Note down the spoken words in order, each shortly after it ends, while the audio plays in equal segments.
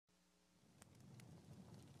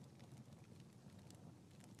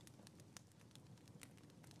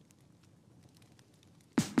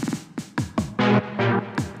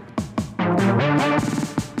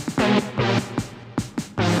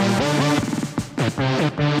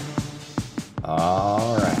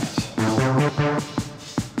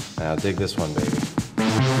dig this one, baby.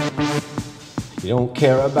 You don't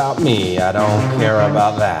care about me, I don't care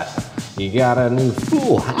about that. You got a new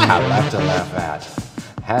fool, I like to laugh at.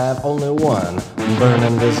 Have only one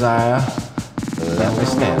burning desire. Let me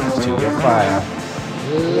stand next to your fire.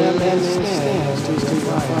 Let me stand next to your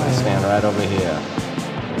fire. Stand right over here.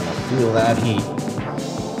 Feel that heat.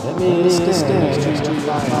 Let me stand next to your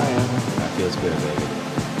fire. That feels good, baby.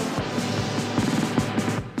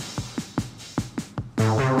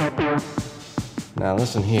 Now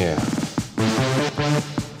listen here.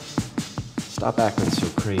 Stop acting so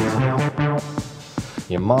crazy.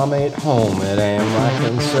 Your mom ain't home, it ain't my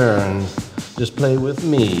concern. Just play with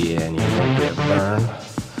me and you won't get burned.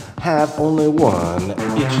 Have only one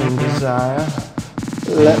itching desire.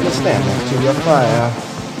 Let me stand next to your fire.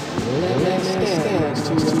 Let me stand next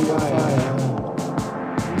to your fire.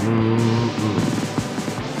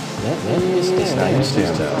 Let me stand next to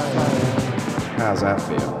your fire. How's that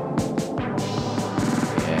feel?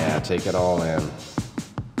 Yeah, take it all in.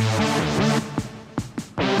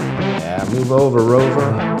 Yeah, move over,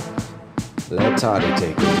 Rover. Let Toddy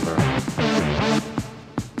take over.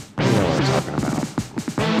 You know what I'm talking about.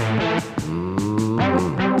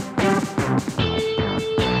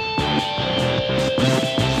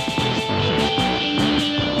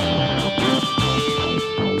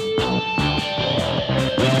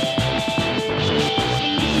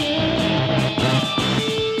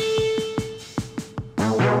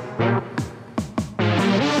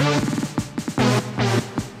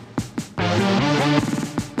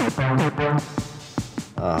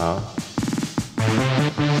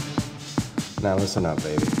 Now listen up,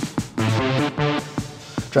 baby.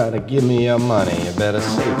 Try to give me your money, you better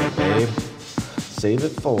save it, babe. Save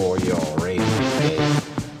it for your rainy day.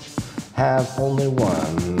 Have only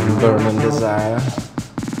one burning desire.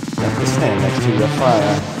 Let me stand next to your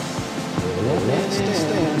fire. Let me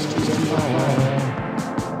stand next to your fire.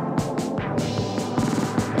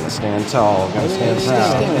 Gonna stand tall, gonna stand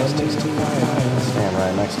proud. Stand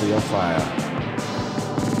right next to your fire.